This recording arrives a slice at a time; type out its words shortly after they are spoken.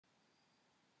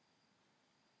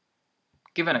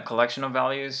Given a collection of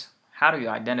values, how do you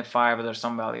identify whether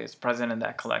some value is present in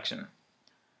that collection?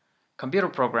 Computer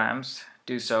programs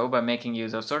do so by making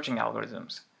use of searching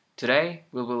algorithms. Today,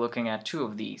 we'll be looking at two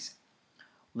of these: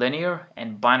 linear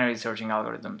and binary searching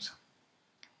algorithms.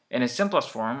 In its simplest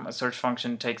form, a search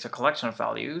function takes a collection of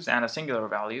values and a singular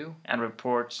value and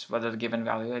reports whether the given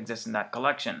value exists in that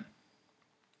collection.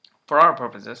 For our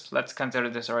purposes, let's consider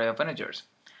this array of integers,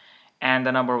 and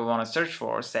the number we want to search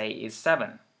for, say, is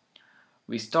 7.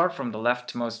 We start from the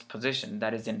leftmost position,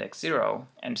 that is index 0,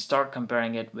 and start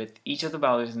comparing it with each of the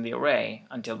values in the array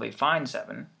until we find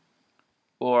 7,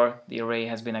 or the array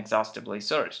has been exhaustively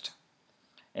searched.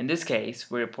 In this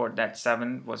case, we report that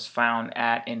 7 was found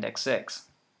at index 6.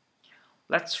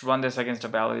 Let's run this against a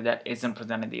value that isn't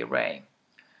present in the array.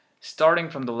 Starting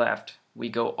from the left, we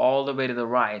go all the way to the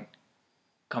right,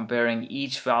 comparing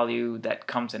each value that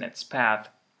comes in its path,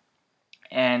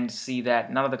 and see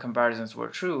that none of the comparisons were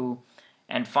true,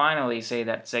 and finally say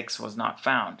that 6 was not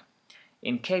found.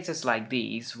 In cases like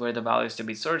these, where the value to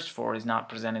be searched for is not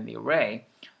present in the array,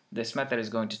 this method is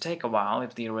going to take a while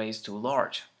if the array is too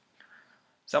large.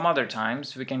 Some other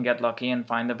times, we can get lucky and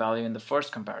find the value in the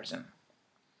first comparison.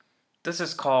 This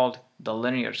is called the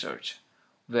linear search,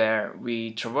 where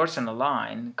we traverse in a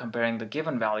line comparing the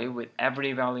given value with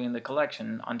every value in the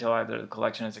collection until either the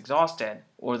collection is exhausted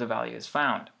or the value is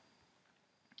found.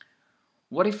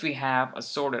 What if we have a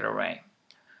sorted array?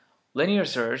 Linear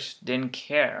search didn't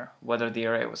care whether the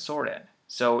array was sorted,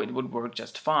 so it would work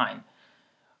just fine.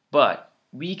 But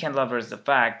we can leverage the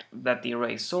fact that the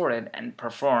array is sorted and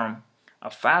perform a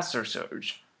faster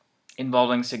search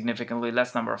involving significantly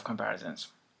less number of comparisons.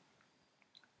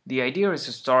 The idea is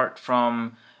to start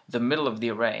from the middle of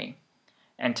the array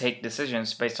and take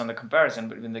decisions based on the comparison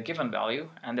between the given value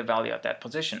and the value at that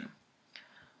position.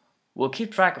 We'll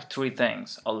keep track of three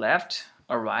things: a left,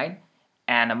 a right,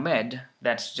 and a mid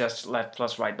that's just left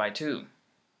plus right by 2.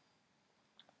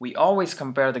 We always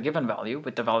compare the given value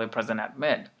with the value present at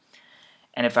mid,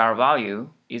 and if our value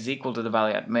is equal to the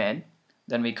value at mid,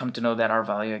 then we come to know that our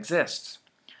value exists.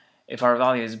 If our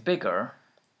value is bigger,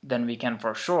 then we can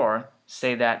for sure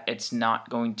say that it's not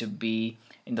going to be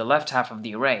in the left half of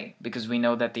the array, because we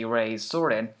know that the array is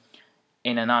sorted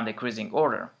in a non-decreasing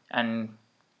order, and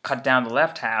cut down the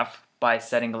left half by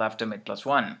setting left to mid plus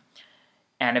 1.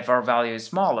 And if our value is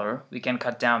smaller, we can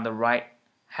cut down the right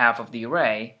half of the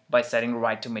array by setting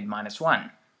right to mid minus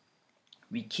 1.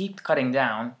 We keep cutting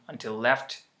down until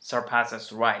left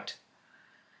surpasses right.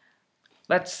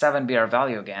 Let 7 be our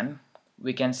value again.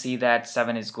 We can see that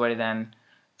 7 is greater than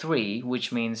 3,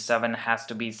 which means 7 has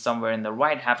to be somewhere in the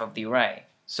right half of the array.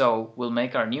 So we'll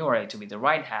make our new array to be the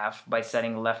right half by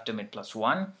setting left to mid plus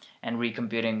 1 and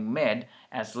recomputing mid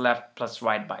as left plus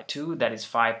right by 2, that is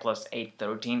 5 plus 8,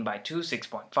 13 by 2,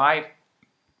 6.5,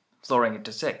 flooring it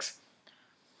to 6.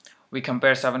 We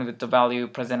compare 7 with the value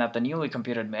present at the newly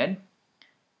computed mid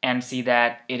and see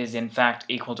that it is in fact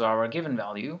equal to our given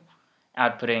value,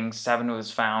 outputting 7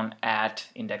 was found at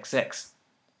index 6.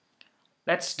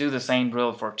 Let's do the same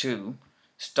drill for 2.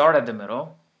 Start at the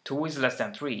middle. 2 is less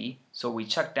than 3, so we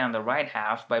chuck down the right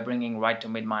half by bringing right to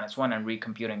mid minus 1 and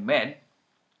recomputing mid.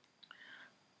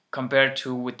 Compare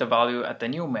 2 with the value at the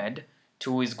new mid.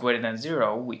 2 is greater than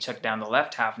 0. We chuck down the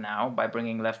left half now by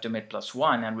bringing left to mid plus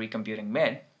 1 and recomputing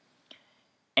mid.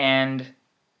 And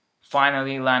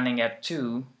finally landing at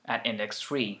 2 at index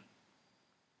 3.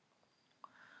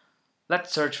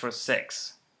 Let's search for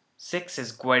 6. 6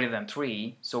 is greater than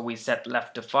 3, so we set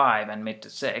left to 5 and mid to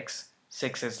 6.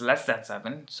 6 is less than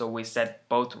 7, so we set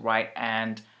both right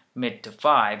and mid to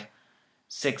 5.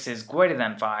 6 is greater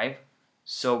than 5,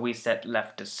 so we set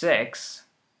left to 6.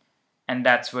 And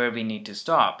that's where we need to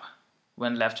stop,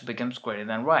 when left becomes greater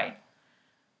than right.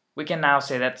 We can now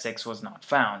say that 6 was not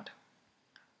found.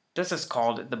 This is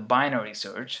called the binary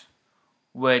search,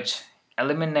 which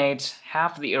eliminates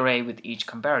half the array with each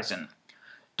comparison.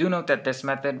 Do note that this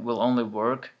method will only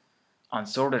work on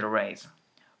sorted arrays,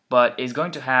 but is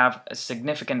going to have a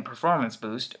significant performance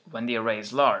boost when the array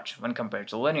is large when compared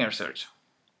to linear search.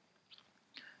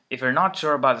 If you're not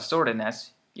sure about the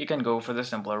sortedness, you can go for the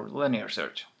simpler linear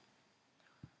search.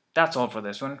 That's all for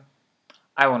this one.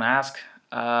 I want to ask,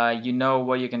 you know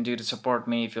what you can do to support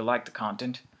me if you like the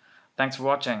content. Thanks for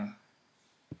watching.